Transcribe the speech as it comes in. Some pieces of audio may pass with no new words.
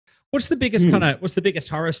What's the biggest what's the biggest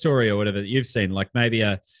horror story or whatever that you've seen? Like maybe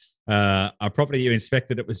a property you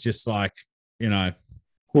inspected, it was just like, you know.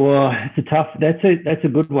 Well, that's a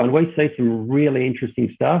good one. We see some really interesting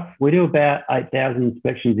stuff. We do about 8,000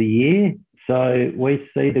 inspections a year. So we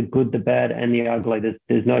see the good, the bad, and the ugly.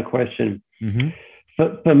 There's no question. Mm-hmm.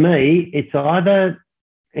 For me, it's either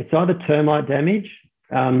termite damage.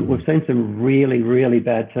 We've seen some really, really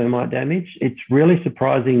bad termite damage. It's really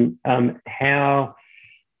surprising how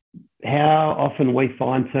often we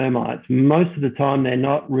find termites. Most of the time, they're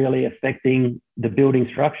not really affecting the building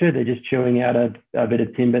structure. They're just chewing out a bit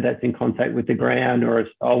of timber that's in contact with the ground or an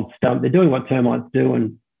old stump. They're doing what termites do,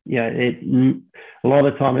 and a lot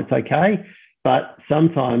of the time it's okay. But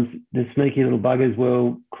sometimes the sneaky little buggers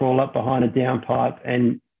will crawl up behind a downpipe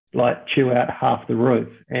and like chew out half the roof.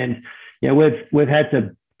 And we've had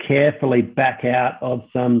to carefully back out of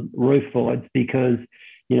some roof voids because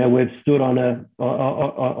we've stood on a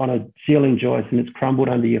ceiling joist and it's crumbled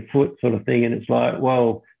under your foot, sort of thing. And it's like,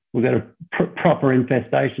 whoa, we've got a proper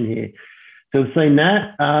infestation here. So we've seen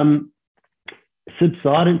that.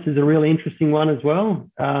 Subsidence is a really interesting one as well.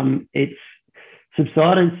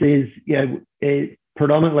 Subsidence is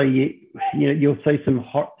predominantly you'll see some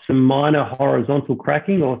minor horizontal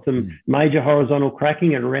cracking or some major horizontal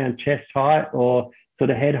cracking at around chest height or sort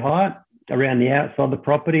of head height around the outside of the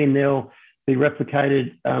property, and they'll be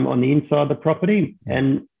replicated on the inside of the property.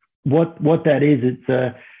 And what that is, it's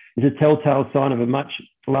a telltale sign of a much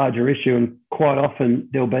larger issue, and quite often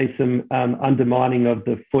there'll be some undermining of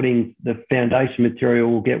the footings. The foundation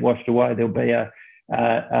material will get washed away. There'll be a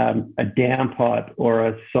downpipe or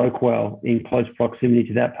a soak well in close proximity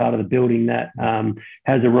to that part of the building that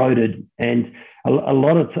has eroded, and a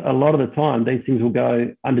lot of the time these things will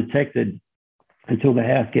go undetected until the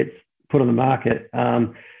house gets put on the market.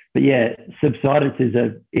 But yeah, subsidence is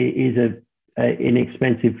an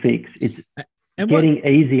inexpensive fix. It's getting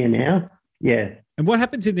easier now. Yeah. And what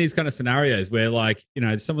happens in these kind of scenarios where, like,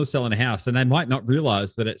 someone's selling a house and they might not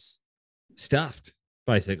realize that it's stuffed,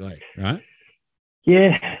 basically, right?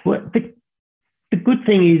 Yeah. Well, the good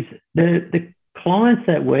thing is the clients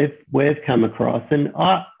that we've come across, and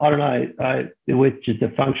I don't know, it's just a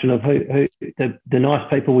function of who the nice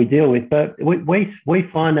people we deal with, but we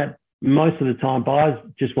find that most of the time buyers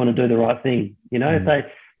just want to do the right thing.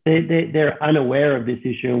 If they're unaware of this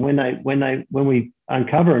issue, and when we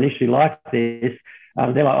uncover an issue like this,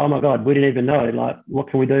 they're like, oh my God, we didn't even know. Like, what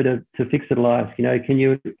can we do to fix it, Elias? Can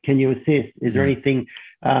you assist? Is there anything,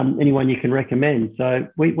 anyone you can recommend? So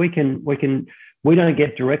we don't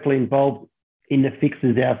get directly involved in the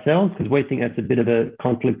fixes ourselves because we think that's a bit of a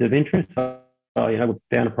conflict of interest. So, we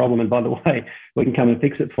found a problem, and by the way, we can come and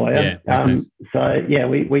fix it for you. Yeah, so yeah,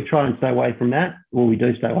 we try and stay away from that. Well, we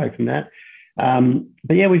do stay away from that.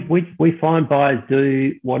 But yeah, we find buyers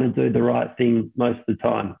do want to do the right thing most of the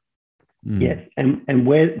time. Yes, and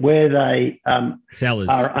where they sellers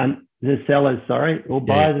are the sellers, sorry, or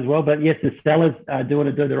buyers as well. But yes, the sellers do want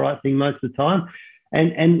to do the right thing most of the time.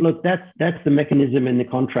 And look, that's the mechanism in the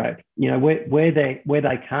contract. Where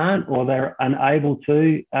they can't or they're unable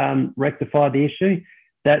to rectify the issue,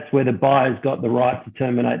 that's where the buyer's got the right to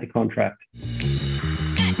terminate the contract.